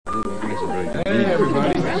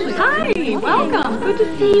Good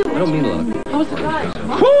to see you. I don't mean to look. Oh, surprise.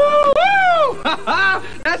 Woo-woo!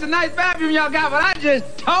 That's a nice bathroom y'all got, but I just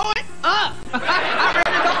tore it up. I read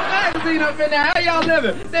this whole magazine up in there. How y'all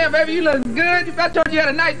living? Damn, baby, you look good. If I told you had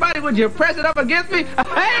a nice body, would you press it up against me?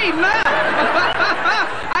 Hey, nah.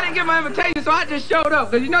 I didn't get my invitation, so I just showed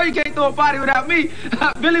up. Because you know you can't throw a party without me.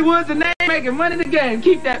 Billy Wood's the name, making money in the game.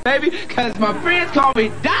 Keep that, baby, because my friends call me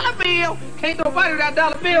Dollar Bill. Can't throw a party without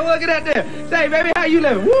Dollar Bill. Look at that there. Say, baby, how you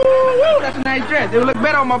living? Woo-woo! That's a nice dress. It would look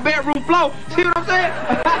better on my bedroom floor. See what I'm saying?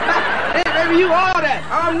 Hey, baby, you all that.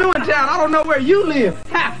 I'm new in town. I don't know where you live.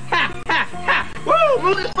 Ha, ha, ha, ha. Woo!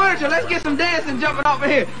 Move this furniture. Let's get some dancing jumping off of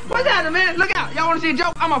here. What's happening, man? Look out. Y'all want to see a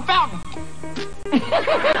joke? I'm a falcon.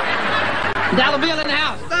 Dollar Bill in the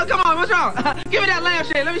house. Come on, what's wrong? Give me that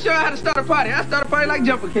lampshade. Let me show you how to start a party. I start a party like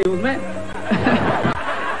jumper cables, man.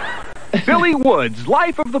 Billy Wood's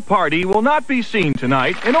Life of the Party will not be seen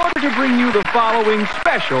tonight in order to bring you the following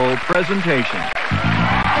special presentation.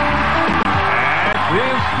 At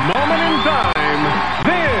this moment in time,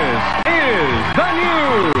 this is the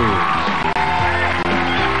Newz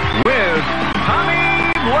with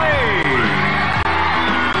Tommy Blaze,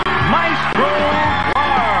 Maestro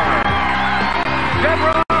Clark,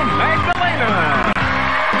 Deborah Magdalena,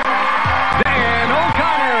 Dan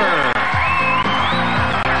O'Connor,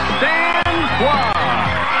 Stan Clark,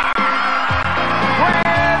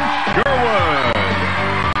 Brad Sherwood,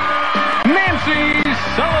 Nancy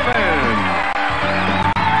Sullivan,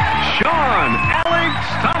 Sean Alex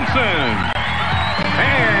Thompson,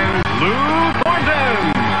 and Lou Thornton.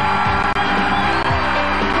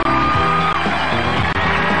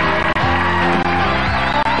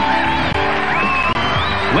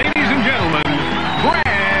 Ladies and gentlemen,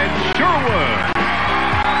 Brad Sherwood.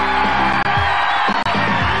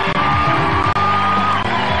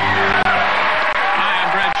 Hi, I'm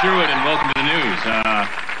Brad Sherwood, and welcome to the Newz.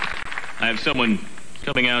 I have someone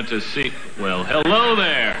coming out to see... Well, hello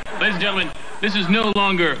there. Ladies and gentlemen, this is no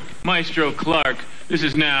longer Maestro Clark. This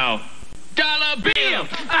is now Dollar Bill. Dollar Bill.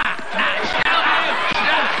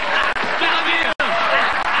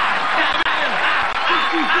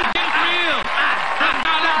 Get real.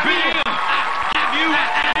 Dollar Bill. Give you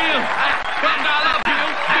real. Dollar Bill.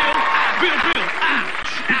 Bill.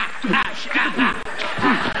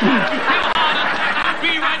 I'll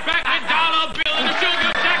be right back with Dollar Bill and the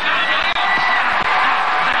Sugar Shack.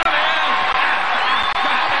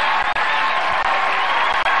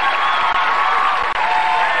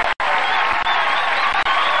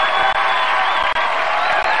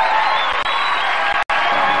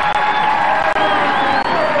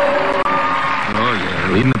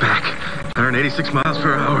 Leading the pack. 186 miles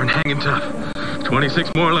per hour and hanging tough.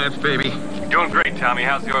 26 more laps, baby. You're doing great, Tommy.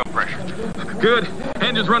 How's the oil pressure? Good.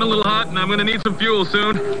 Engine's running a little hot, and I'm going to need some fuel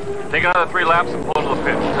soon. Take another 3 laps and pull into the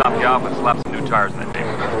pit. We'll top you off and slap some new tires in that thing.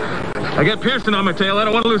 I got Pearson on my tail. I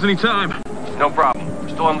don't want to lose any time. No problem. We're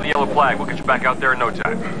still under the yellow flag. We'll get you back out there in no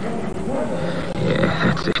time. Yeah,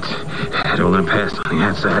 that's it. That old pass on the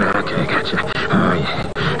outside. Okay, gotcha. Oh,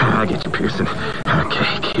 yeah. I get you, Pearson.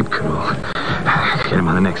 Okay, keep cool. Get him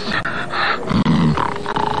on the next.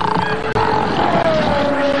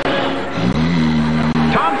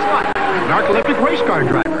 Tom Slott, narcoleptic race car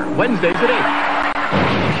driver. Wednesdays at 8.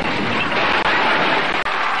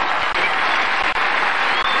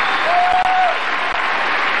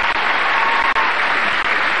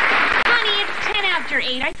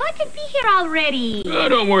 I thought you'd be here already.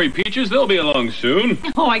 Don't worry, Peaches. They'll be along soon.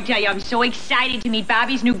 Oh, I tell you, I'm so excited to meet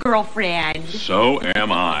Bobby's new girlfriend. So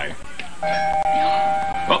am I.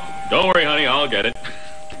 Oh, don't worry, honey. I'll get it.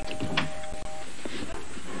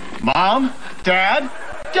 Mom? Dad?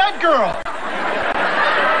 Dead girl!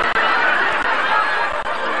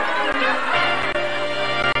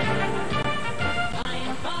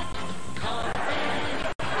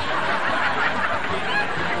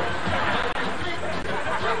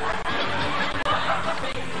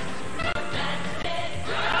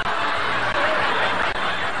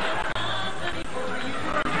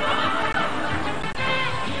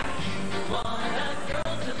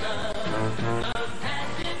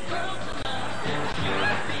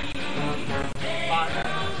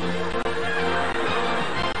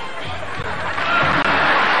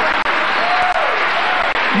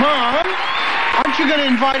 Mom, aren't you going to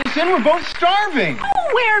invite us in? We're both starving.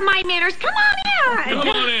 Oh, where are my manners? Come on in. Come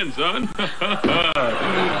on in, son.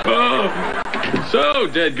 Oh. So,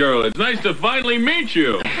 dead girl, it's nice to finally meet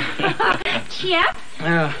you. Chip?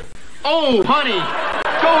 Oh, honey,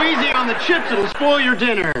 go easy on the chips. It'll spoil your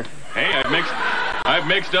dinner. Hey, I've mixed I've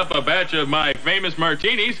mixed up a batch of my famous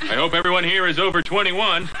martinis. I hope everyone here is over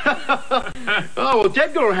 21. Oh, well,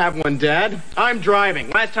 Dead Girl will have one, Dad. I'm driving.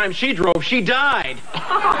 Last time she drove, she died.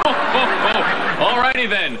 All righty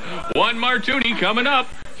then. One martini coming up.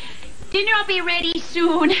 Dinner will be ready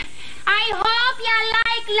soon. I hope you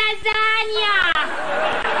like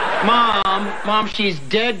lasagna. Mom, she's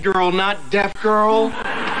Dead Girl, not Deaf Girl.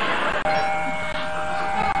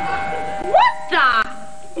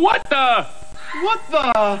 What the? What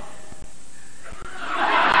the?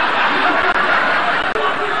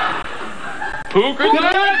 Who could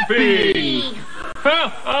that be?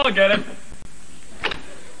 Well, I'll get it.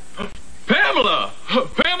 Pamela!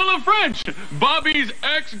 Pamela French! Bobby's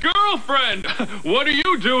ex-girlfriend! What are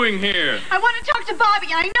you doing here? I want to talk to Bobby.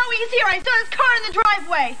 I know he's here. I saw his car in the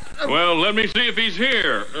driveway. Well, let me see if he's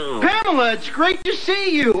here. Pamela, it's great to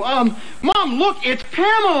see you. Mom, look, it's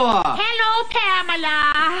Pamela. Hello,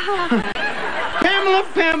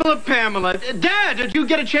 Pamela. Pamela. Dad, did you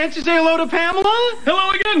get a chance to say hello to Pamela?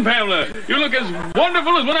 Hello again, Pamela. You look as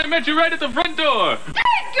wonderful as when I met you right at the front door.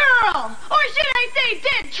 Dead girl! Or should I say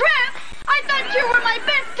dead tramp? I thought you were my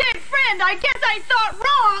best dead friend. I guess I thought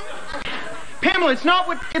wrong. Pamela, it's not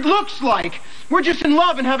what it looks like. We're just in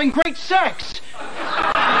love and having great sex.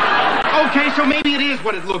 Okay, so maybe it is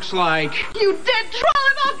what it looks like. You dead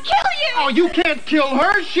trollop, I'll kill you! Oh, you can't kill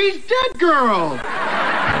her. She's Dead Girl.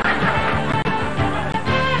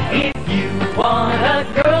 If you want a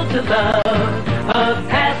girl to love, a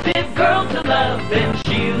passive girl to love, then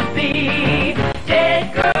she'll be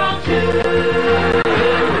Dead Girl too.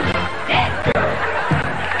 Dead Girl.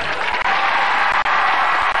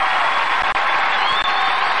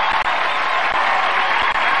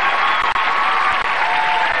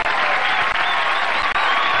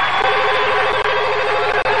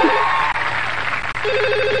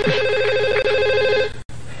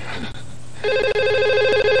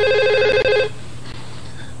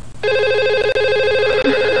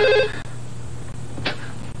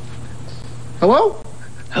 Hello?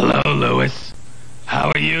 Hello, Lewis.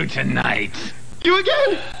 How are you tonight? You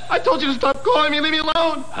again? I told you to stop calling me. Leave me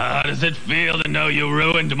alone. How does it feel to know you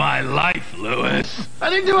ruined my life, Lewis?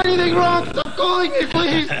 I didn't do anything wrong. Stop calling me,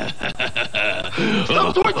 please.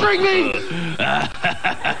 Stop torturing me.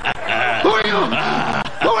 Who are you?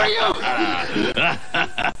 Who are you?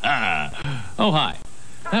 Oh, hi.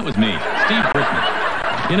 That was me, Steve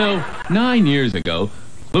Brickman. You know, 9 years ago,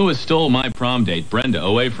 Lewis stole my prom date, Brenda,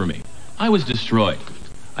 away from me. I was destroyed.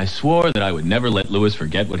 I swore that I would never let Lewis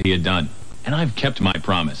forget what he had done, and I've kept my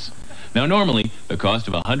promise. Now, normally, the cost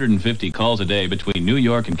of 150 calls a day between New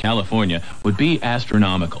York and California would be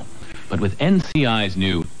astronomical. But with NCI's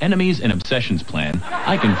new Enemies and Obsessions plan,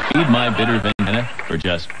 I can feed my bitter vendetta for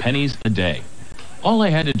just pennies a day. All I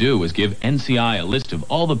had to do was give NCI a list of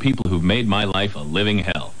all the people who've made my life a living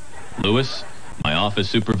hell. Lewis, my office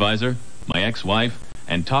supervisor, my ex-wife,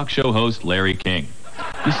 and talk show host Larry King.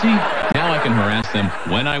 You see, now I can harass them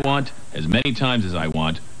when I want, as many times as I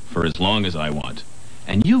want, for as long as I want.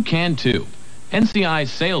 And you can too.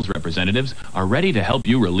 NCI's sales representatives are ready to help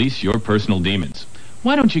you release your personal demons.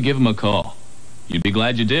 Why don't you give them a call? You'd be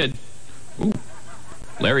glad you did. Ooh,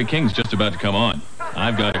 Larry King's just about to come on.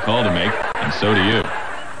 I've got a call to make, and so do you.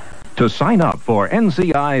 To sign up for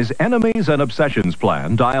NCI's Enemies and Obsessions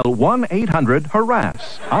plan, dial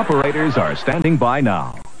 1-800-HARASS. Operators are standing by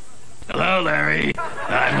now. Hello, Larry.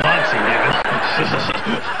 I'm watching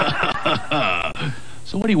you.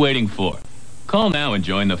 So what are you waiting for? Call now and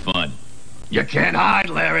join the fun. You can't hide,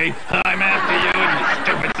 Larry. I'm after you and your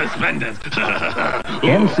stupid suspenders.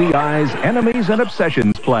 NCI's Enemies and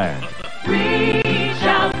Obsessions plan. Reach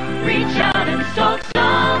out and stalk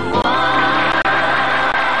someone.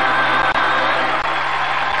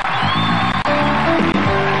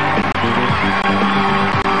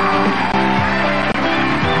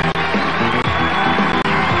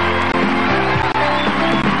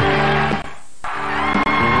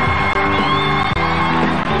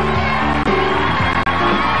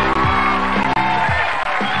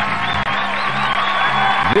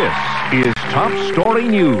 This is Top Story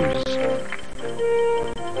News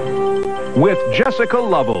with Jessica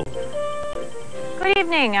Lovell. Good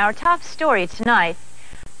evening. Our top story tonight.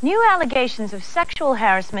 New allegations of sexual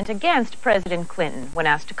harassment against President Clinton. When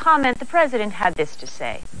asked to comment, the president had this to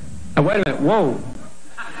say. Wait a minute. Whoa.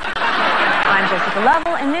 I'm Jessica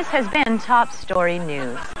Lovell, and this has been Top Story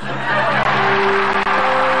News.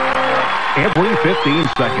 Every 15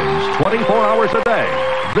 seconds, 24 hours a day,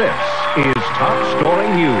 this is Top Story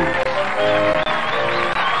News.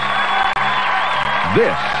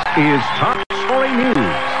 This is Top Story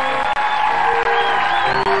News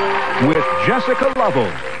with Jessica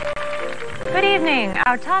Lovell. Good Good evening.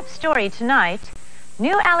 Our top story tonight,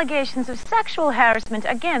 new allegations of sexual harassment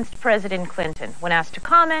against President Clinton. When asked to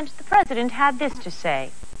comment, the president had this to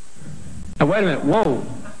say. Now, wait a minute. Whoa.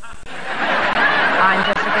 I'm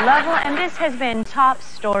Jessica Lovell, and this has been Top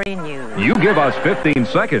Story News. You give us 15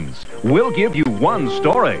 seconds. We'll give you one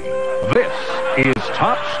story. This is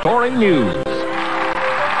Top Story News.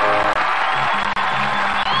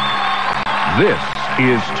 This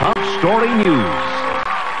is Top Story News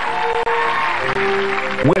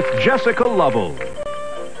with Jessica Lovell.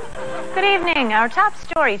 Good evening. Our top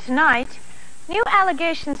story tonight, new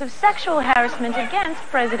allegations of sexual harassment against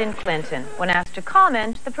President Clinton. When asked to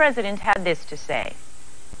comment, the president had this to say.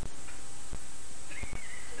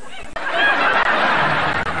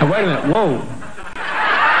 Now, wait a minute. Whoa.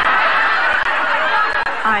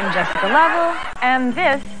 I'm Jessica Lovell, and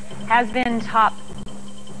this has been Top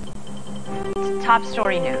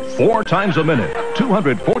Story News. 4 times a minute,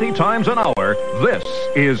 240 times an hour. This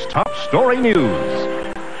is Top Story News.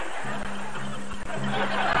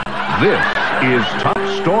 This is Top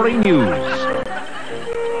Story News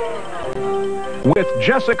with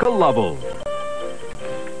Jessica Lovell.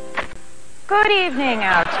 Good evening.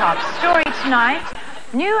 Our top story tonight,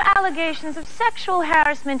 new allegations of sexual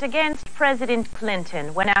harassment against President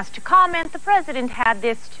Clinton. When asked to comment, the president had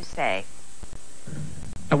this to say.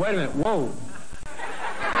 Now, wait a minute. Whoa.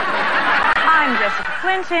 I'm Jessica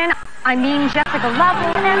Clinton. Jessica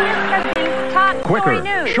Lovell, and this has been Top Quicker, Story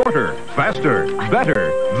News. shorter, faster,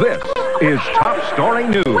 better. This is Top Story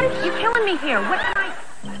News. You're killing me here. What can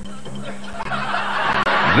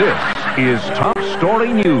This is Top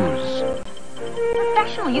Story News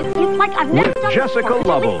Professional. You like I've never with done Jessica this before. Would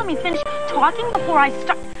you Lovell. Let me finish talking before I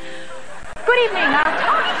start. Good evening. Our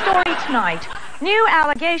top story tonight, new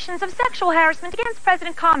allegations of sexual harassment against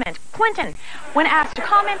President Clinton. When asked to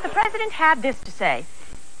comment, the president had this to say.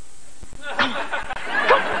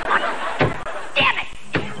 Damn it!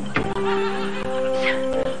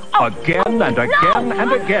 Again and again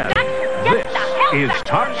and again. This is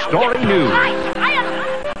Top Story News.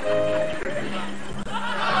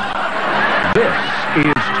 This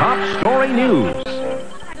is Top Story News I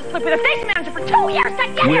just lived with a face manager for 2 years.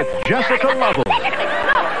 with Jessica Lovell. No, you're just...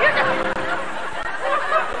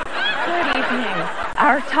 Good evening.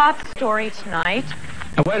 Our top story tonight.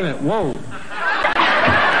 Now, wait a minute. Whoa.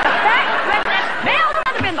 Mailed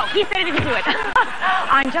another bimbo. He said he didn't do it.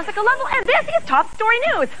 I'm Jessica Lovell, and this is Top Story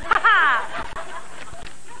News. Ha ha!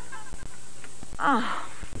 Oh,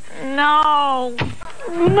 no.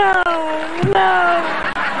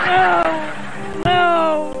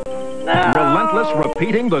 Relentless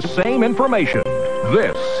repeating the same information.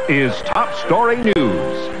 This is Top Story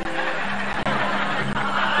News.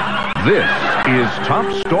 This is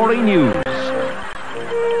Top Story News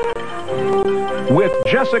with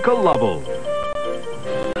Jessica Lovell.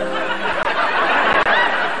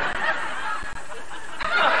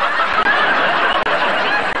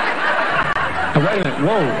 Now, wait a minute.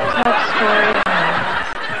 Whoa. Top story.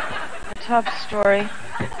 Top story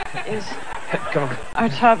is Come on. our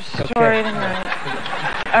top story tonight.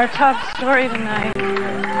 Our top story tonight.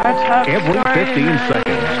 Our top Every story 15 tonight.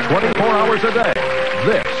 seconds, 24 hours a day.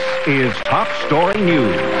 This is Top Story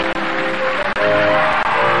News.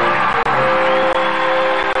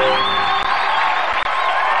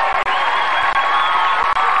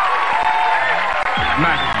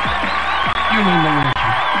 Matt, you mean the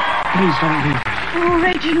Reggie. Please don't leave me. Oh,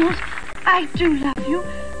 Reginald, I do love you,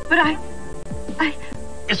 but I...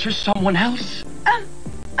 Is there someone else?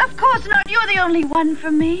 Of course not. You're the only one for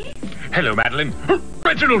me. Hello, Madeline.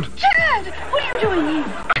 Reginald! Chad, what are you doing here?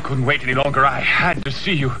 I couldn't wait any longer. I had to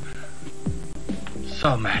see you.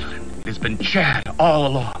 So, Madeline, it's been Chad all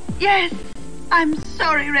along. Yes, I'm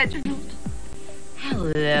sorry, Reginald.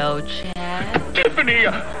 Hello, Chad. Tiffany,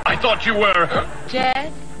 I thought you were...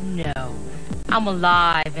 Chad? No. I'm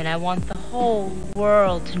alive, and I want the whole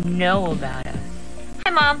world to know about us.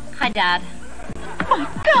 Hi, Mom. Hi, Dad. Oh, my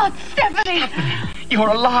God, Stephanie! You're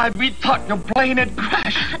alive. We thought your plane had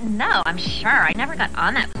crashed. No, I'm sure. I never got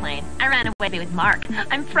on that plane. I ran away with Mark.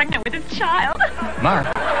 I'm pregnant with his child. Mark?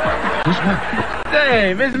 Who's Mark?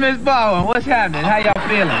 Hey, Miss Baldwin, what's happening? How y'all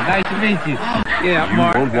feeling? Nice to meet you. Yeah, You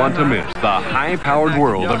Mark. won't want to miss the high-powered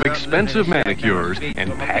world of expensive manicures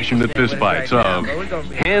and passionate fistfights of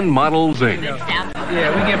Hand Model Inc.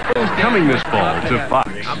 Yeah, we get food stamps. Coming this fall to Fox.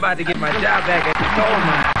 I'm about to get my job back at the coal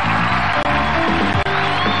mine.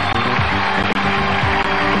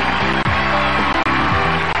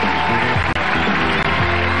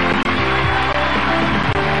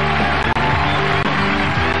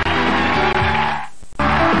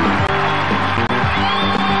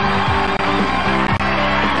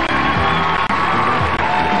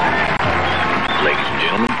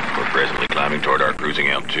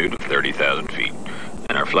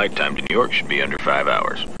 flight time to New York should be under 5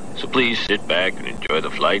 hours. So please sit back and enjoy the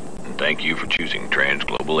flight, and thank you for choosing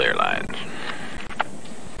Transglobal Airlines.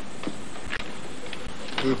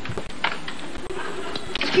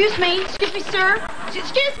 Excuse me, sir.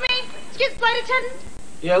 Excuse me, flight attendant.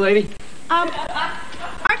 Yeah, lady? Aren't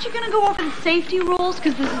you going to go over the safety rules?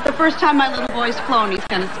 Because this is the first time my little boy's flown. He's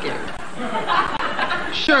kind of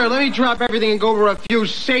scared. Sure, let me drop everything and go over a few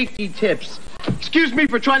safety tips. Excuse me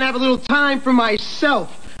for trying to have a little time for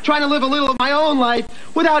myself. Trying to live a little of my own life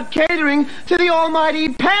without catering to the almighty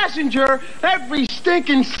passenger every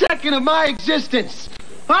stinking second of my existence.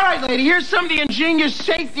 All right, lady, here's some of the ingenious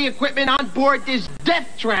safety equipment on board this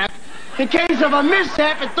death trap in case of a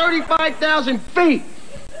mishap at 35,000 feet.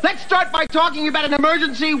 Let's start by talking about an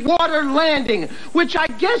emergency water landing, which I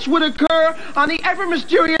guess would occur on the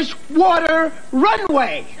ever-mysterious water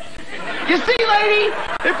runway. You see, lady,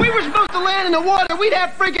 if we were supposed to land in the water, we'd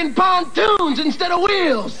have friggin' pontoons instead of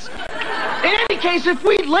wheels. In any case, if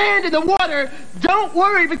we land in the water, don't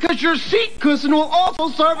worry, because your seat cushion will also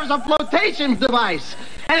serve as a flotation device.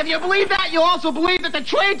 And if you believe that, you'll also believe that the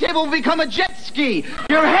tray table will become a jet ski.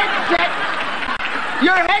 Your headset,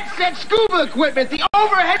 scuba equipment, the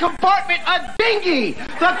overhead compartment, a dinghy,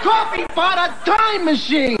 the coffee pot, a time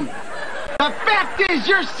machine. The fact is,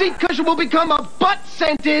 your seat cushion will become a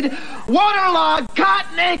butt-scented, waterlogged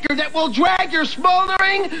cotton anchor that will drag your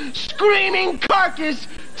smoldering, screaming carcass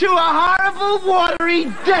to a horrible, watery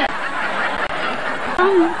death.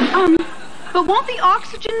 But won't the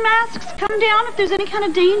oxygen masks come down if there's any kind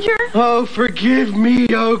of danger? Oh, forgive me,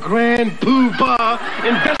 oh grand poobah,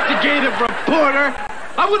 investigative reporter.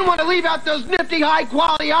 I wouldn't want to leave out those nifty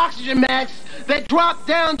high-quality oxygen masks that drop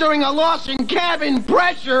down during a loss in cabin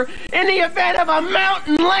pressure in the event of a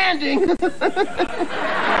mountain landing.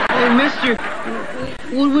 Hey, mister,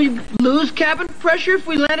 would we lose cabin pressure if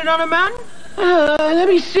we landed on a mountain? Let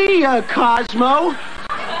me see, Cosmo.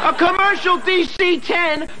 A commercial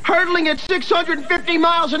DC-10 hurtling at 650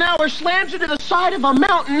 miles an hour slams into the side of a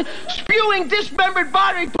mountain, spewing dismembered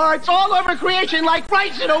body parts all over creation like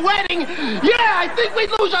rice at a wedding. Yeah, I think we'd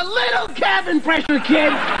lose a little cabin pressure,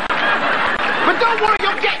 kid. But don't worry,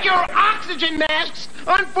 you'll get your oxygen masks.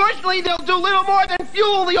 Unfortunately, they'll do little more than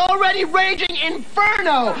fuel the already raging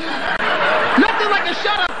inferno. Nothing like a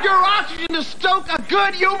shot of pure oxygen to stoke a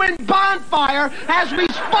good human bonfire as we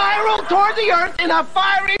spiral toward the earth in a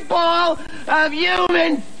fiery ball of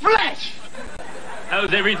human flesh.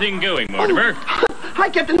 How's everything going, Mortimer? Hi,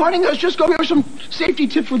 Captain Harding. I was just going over some safety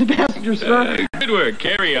tips for the passengers, sir. Good work.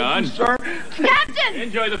 Carry on. Sir. Captain!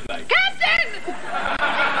 Enjoy the flight. Captain!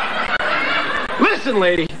 Listen,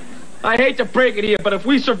 lady. I hate to break it to you, but if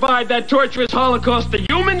we survive that torturous holocaust, the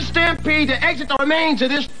human stampede to exit the remains of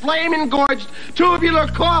this flame-engorged tubular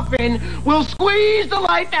coffin will squeeze the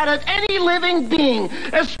life out of any living being,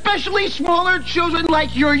 especially smaller children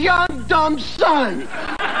like your young, dumb son.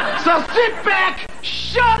 So sit back,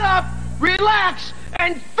 shut up, relax,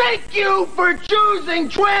 and thank you for choosing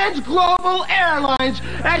Transglobal Airlines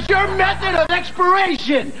as your method of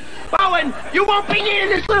exploration. Oh, and you won't be needing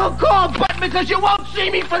this little call button because you won't see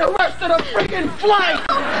me for the rest of the friggin' flight.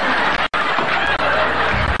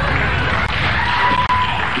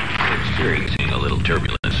 Experiencing a little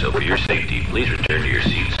turbulence, so for your safety, please return to your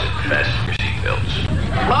seats. Fasten your seatbelts.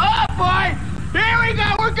 Oh, boy! Here we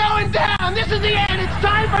go! We're going down! This is the end! It's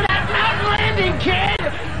time for that mountain landing, kid!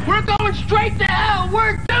 We're going straight to hell!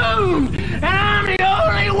 We're doomed! And I'm the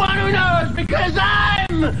only one who knows because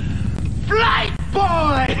I'm... Flight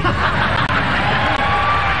Boy!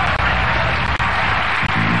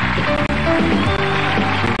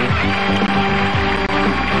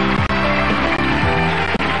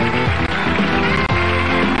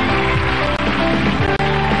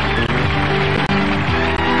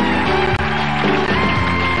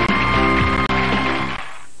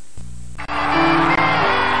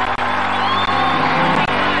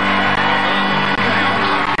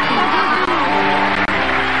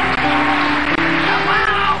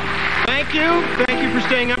 Thank you for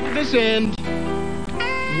staying up to this end.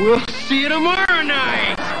 We'll see you tomorrow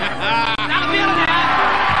night.